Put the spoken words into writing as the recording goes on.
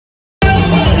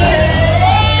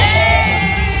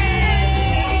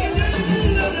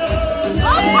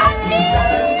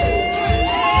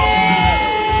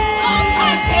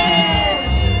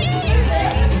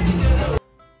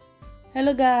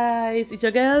Hello guys, it's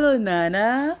your girl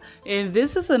Nana, and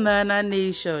this is Nana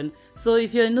Nation. So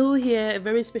if you're new here, a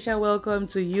very special welcome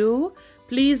to you.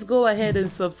 Please go ahead and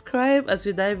subscribe as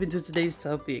we dive into today's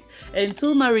topic. And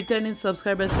to my returning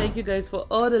subscribers, thank you guys for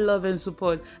all the love and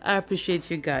support. I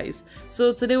appreciate you guys.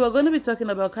 So today we're going to be talking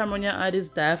about Cameroonian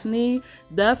artist Daphne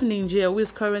Njie, who is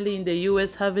currently in the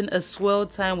US having a swell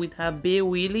time with her bae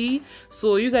Willie.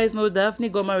 So you guys know Daphne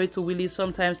got married to Willie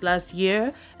sometimes last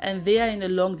year, and they are in a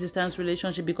long distance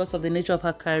relationship because of the nature of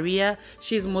her career.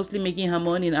 She's mostly making her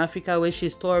money in Africa, where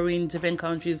she's touring different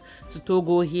countries to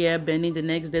Togo here, Benin the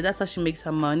next day. That's how she makes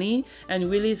her money.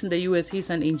 And Willie's in the US, he's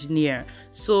an engineer.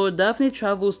 So Daphne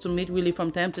travels to meet Willie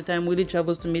from time to time. Willie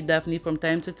travels to meet Daphne from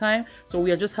time to time. So we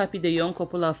are just happy the young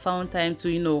couple have found time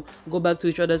to, go back to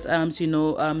each other's arms,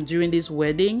 during this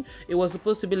wedding. It was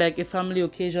supposed to be like a family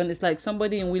occasion. It's like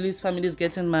somebody in Willie's family is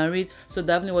getting married. So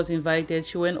Daphne was invited.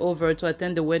 She went over to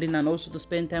attend the wedding and also to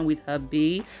spend time with her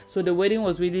bae. So the wedding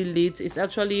was really lit. It's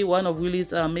actually one of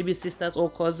Willie's maybe sisters or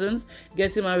cousins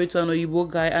getting married to an Oyibo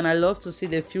guy. And I love to see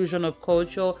the fusion of culture.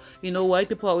 White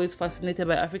people are always fascinated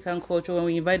by African culture. When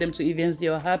we invite them to events, they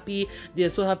are happy. They are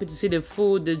so happy to see the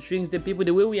food, the drinks, the people,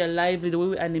 the way we are lively, the way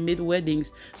we animate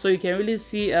weddings. So you can really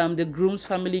see the groom's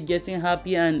family getting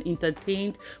happy and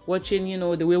entertained, watching,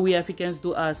 the way we Africans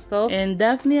do our stuff. And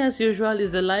Daphne, as usual,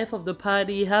 is the life of the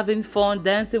party, having fun,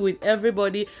 dancing with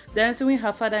everybody, dancing with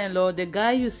her father-in-law. The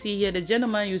guy you see here, the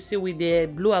gentleman you see with the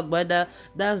blue agbada,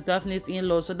 that's Daphne's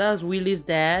in-law. So that's Willie's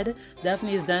dad.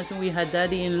 Daphne is dancing with her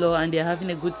daddy-in-law, and they're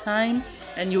having a good time.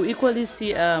 And you equally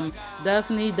see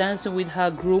Daphne dancing with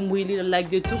her groom Willie. Like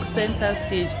they took center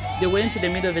stage. They went to the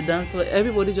middle of the dance floor.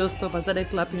 Everybody just stopped and started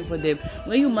clapping for them.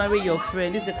 When you marry your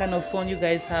friend, this is the kind of fun you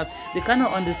guys have. The kind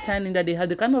of understanding that they have,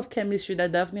 the kind of chemistry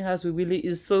that Daphne has with Willie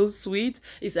is so sweet.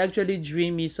 It's actually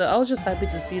dreamy. So I was just happy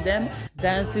to see them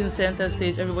dancing center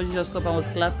stage. Everybody just stopped and was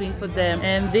clapping for them.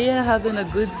 And they are having a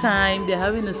good time. They're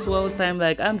having a swell time.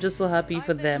 Like, I'm just so happy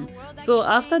for them. So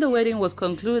after the wedding was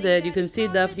concluded, you can see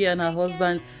Daphne and her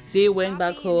husband, they went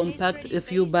back home, packed a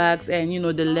few bags, and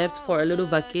they left for a little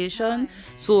vacation.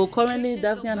 So currently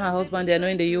Daphne and her husband, they are not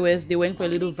in the US. They went for a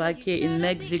little vacay in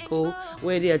Mexico,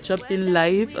 where they are chopping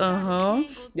life.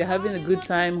 They're having a good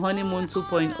time, honeymoon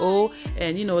 2.0.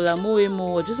 And la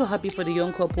moemo, just so happy for the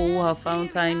young couple who have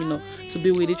found time to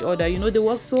be with each other. They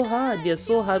work so hard, they're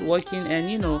so hard working,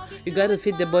 and you gotta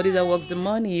feed the body that works the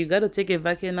money. You gotta take a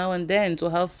vacay now and then to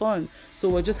have fun. So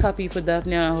we're just happy for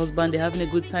Daphne and her husband. They're having a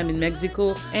good time in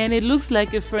Mexico, and it looks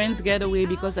like a friend's getaway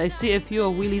because I see a few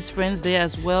of Willie's friends there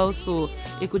as well. So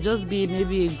it could just be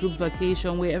maybe a group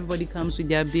vacation where everybody comes with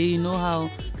their bae. You know how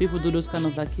people do those kind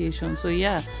of vacations. So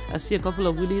yeah, I see a couple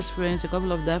of Willie's friends, a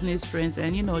couple of Daphne's friends,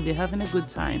 and they're having a good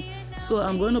time. So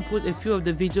I'm going to put a few of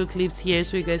the video clips here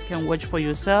so you guys can watch for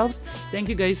yourselves. Thank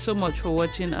you guys so much for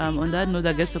watching. On that note,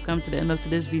 I guess we'll come to the end of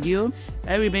today's video.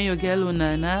 I remain your girl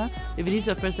Nana. If it is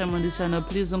your first time on this channel,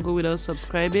 please don't go without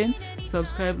subscribing.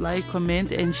 Subscribe, like,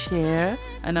 comment, and share.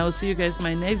 And I will see you guys in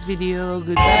my next video.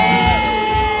 Goodbye.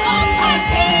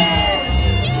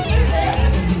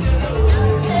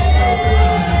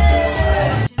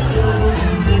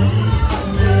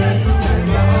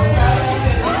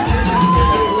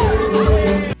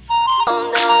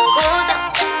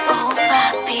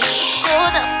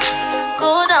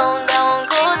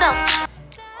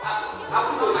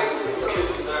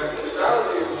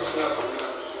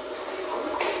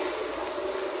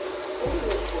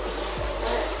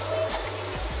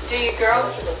 Do you,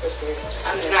 girl?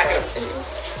 I'm not gonna.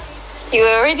 You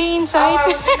already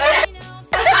inside?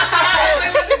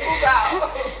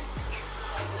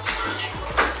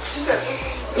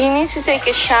 You need to take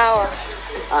a shower.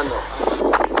 I know.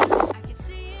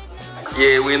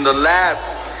 Yeah, we in the lab.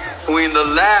 We in the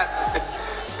lab.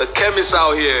 The chemists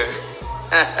out here.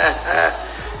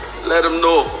 Let them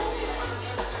know.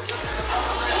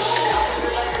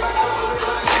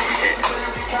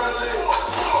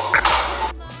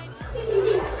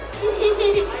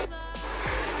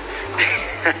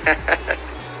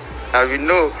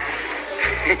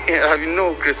 Have you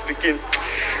know, Chris speaking.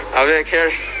 I'm very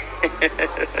carry.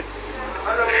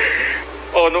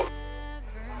 Oh no.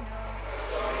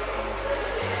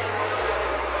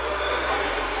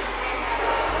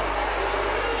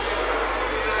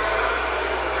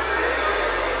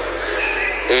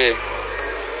 Hey.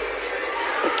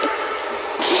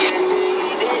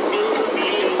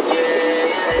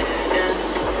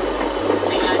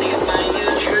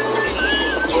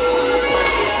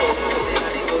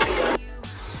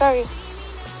 Sorry.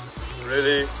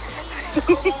 Really?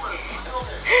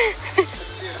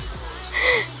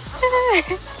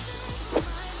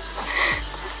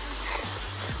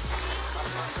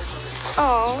 Oh.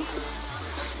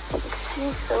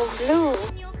 It's so blue.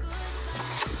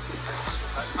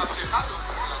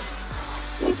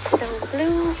 It's so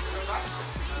blue.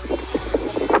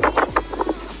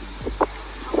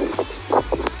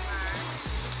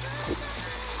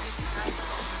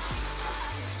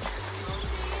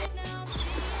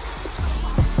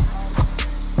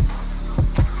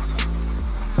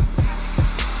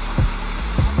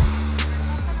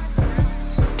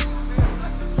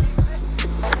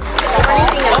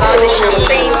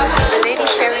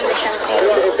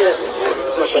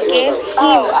 She gave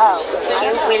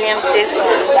William this one.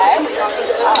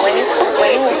 When it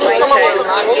was my turn,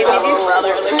 she gave me this.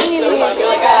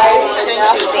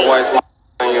 Why is my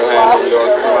your hand on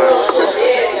yours?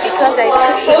 Because I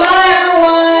took it.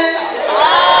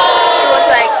 She was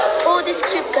like, oh, this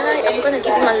cute guy, I'm gonna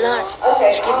give him a lot.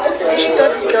 She saw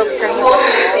this girl beside him,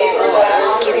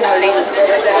 give him a little.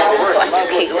 So I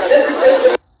took it.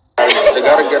 They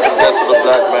gotta get the best of the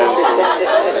black man.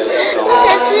 Look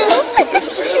at you.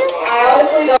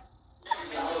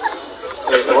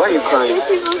 Hey, why are you crying? Why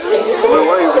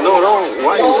are you? No,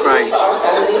 why are you crying?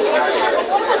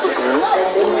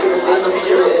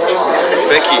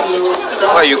 Becky,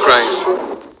 why are you crying?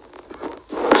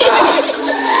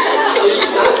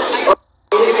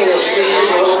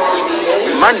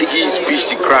 Man, the give speech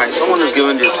to cry. Someone is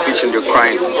giving their speech and they're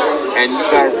crying. And you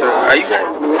guys are you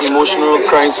guys emotional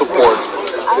crying support?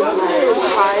 I wasn't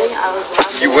crying. I was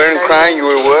laughing. You weren't crying. You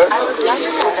were what? I was laughing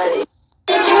at that.